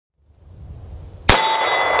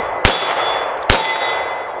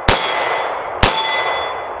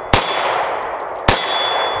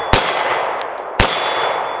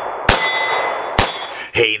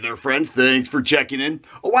friends, thanks for checking in.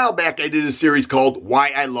 A while back I did a series called Why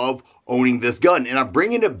I Love Owning This Gun, and I'm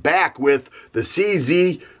bringing it back with the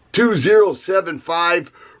CZ2075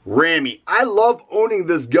 RAMI. I love owning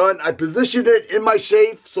this gun. I positioned it in my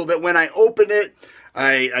safe so that when I open it,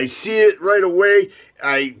 I see it right away.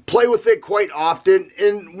 I play with it quite often,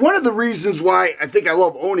 and one of the reasons why I think I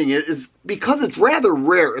love owning it is because it's rather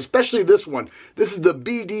rare, especially this one. This is the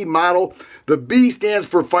BD model. The B stands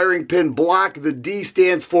for firing pin block. The D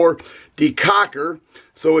stands for decocker.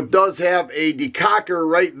 So it does have a decocker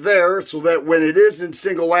right there so that when it is in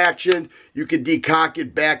single action, you can decock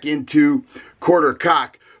it back into quarter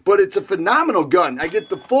cock. But it's a phenomenal gun. I get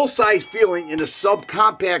the full-size feeling in a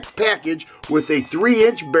subcompact package with a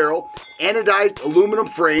 3-inch barrel, anodized aluminum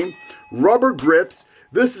frame, rubber grips.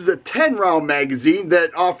 This is a 10-round magazine that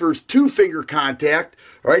offers 2-finger contact.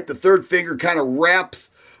 All right, the third finger kind of wraps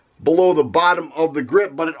below the bottom of the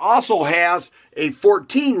grip, but it also has a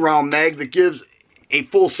 14-round mag that gives a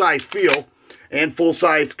full-size feel and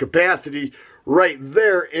full-size capacity right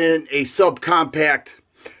there in a subcompact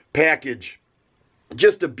package.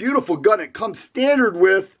 Just a beautiful gun. It comes standard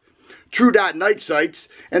with True Dot night sights,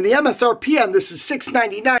 and the MSRP on this is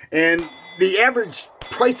 $699, and the average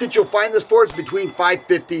price that you'll find this for is between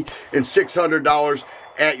 $550 and $600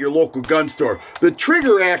 at your local gun store. The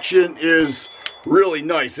trigger action is really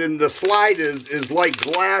nice, and the slide is like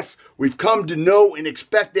glass. We've come to know and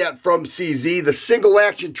expect that from CZ. The single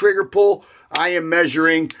action trigger pull, I am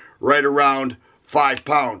measuring right around 5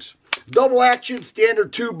 pounds. Double action,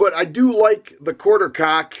 standard too, but I do like the quarter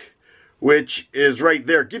cock, which is right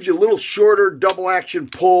there. It gives you a little shorter double action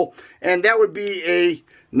pull, and that would be a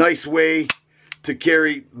nice way to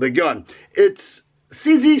carry the gun. It's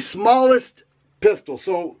CZ's smallest pistol.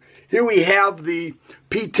 So here we have the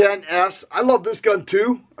P10S. I love this gun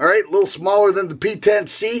too. All right, a little smaller than the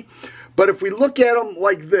P10C. But if we look at them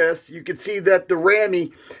like this, you can see that the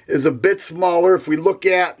RAMI is a bit smaller. If we look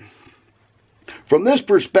at from this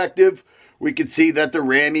perspective, we can see that the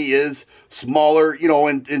RAMI is smaller, you know,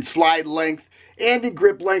 in slide length and in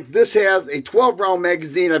grip length. This has a 12-round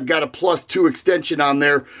magazine. I've got a +2 extension on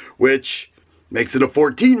there, which makes it a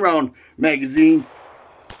 14-round magazine,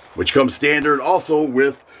 which comes standard also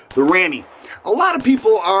with the RAMI. A lot of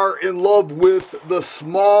people are in love with the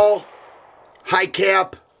small high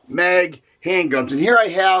cap mag handguns, and here I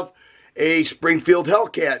have a Springfield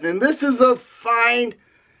Hellcat, and this is a fine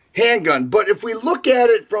handgun. But if we look at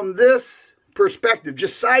it from this perspective,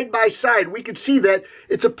 just side by side, we can see that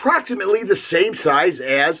it's approximately the same size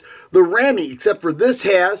as the RAMI, except for this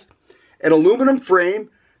has an aluminum frame,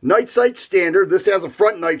 night sight standard. This has a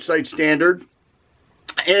front night sight standard,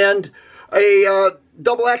 and a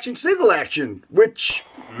double action, single action, which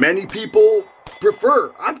many people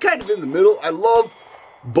prefer. I'm kind of in the middle. I love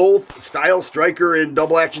both style, striker and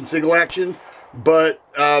double action, single action. But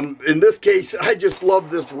in this case, I just love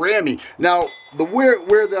this RAMI. Now, where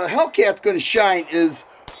the Hellcat's going to shine is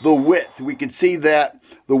the width. We can see that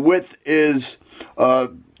the width is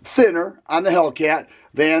thinner on the Hellcat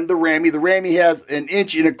than the RAMI. The RAMI has 1.25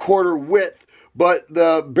 inches width, but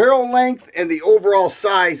the barrel length and the overall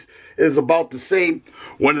size is about the same.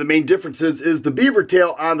 One of the main differences is the beaver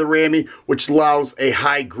tail on the RAMI, which allows a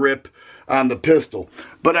high grip on the pistol.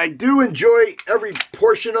 But I do enjoy every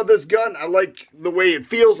portion of this gun. I like the way it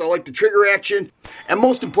feels. I like the trigger action. And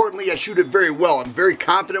most importantly, I shoot it very well. I'm very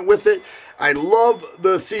confident with it. I love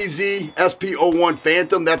the CZ SP01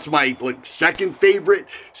 Phantom. That's my second favorite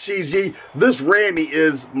CZ. This RAMI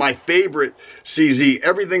is my favorite CZ.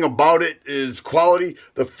 Everything about it is quality.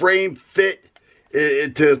 The frame fit,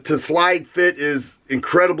 to slide fit is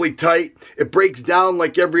incredibly tight. It breaks down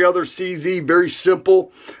like every other CZ, very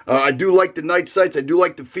simple. I do like the night sights. I do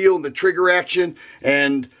like the feel and the trigger action,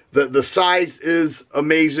 and the size is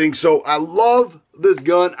amazing. So I love this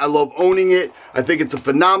gun. I love owning it. I think it's a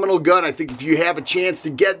phenomenal gun. I think if you have a chance to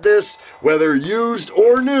get this, whether used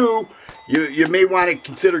or new, you may want to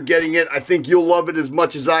consider getting it. I think you'll love it as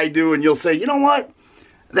much as I do, and you'll say, you know what?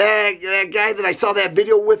 That guy that I saw that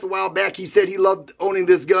video with a while back, he said he loved owning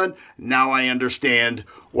this gun. Now I understand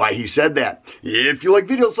why he said that. If you like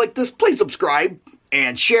videos like this, please subscribe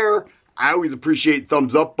and share. I always appreciate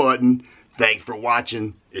thumbs up button. Thanks for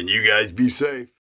watching, and you guys be safe.